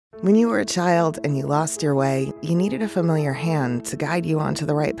When you were a child and you lost your way, you needed a familiar hand to guide you onto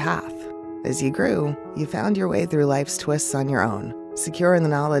the right path. As you grew, you found your way through life's twists on your own, secure in the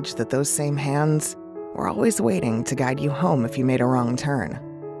knowledge that those same hands were always waiting to guide you home if you made a wrong turn.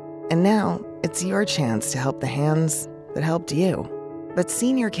 And now, it's your chance to help the hands that helped you. But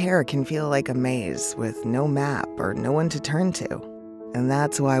senior care can feel like a maze with no map or no one to turn to. And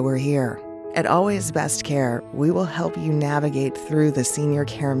that's why we're here. At Always Best Care, we will help you navigate through the senior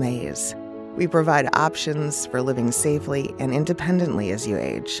care maze. We provide options for living safely and independently as you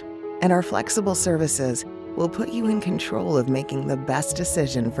age. And our flexible services will put you in control of making the best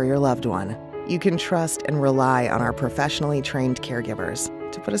decision for your loved one. You can trust and rely on our professionally trained caregivers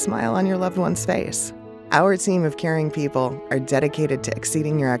to put a smile on your loved one's face. Our team of caring people are dedicated to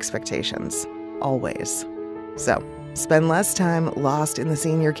exceeding your expectations, always. So, spend less time lost in the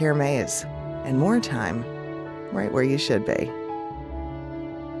senior care maze and more time right where you should be.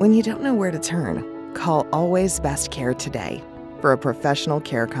 When you don't know where to turn, call Always Best Care today for a professional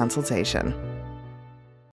care consultation.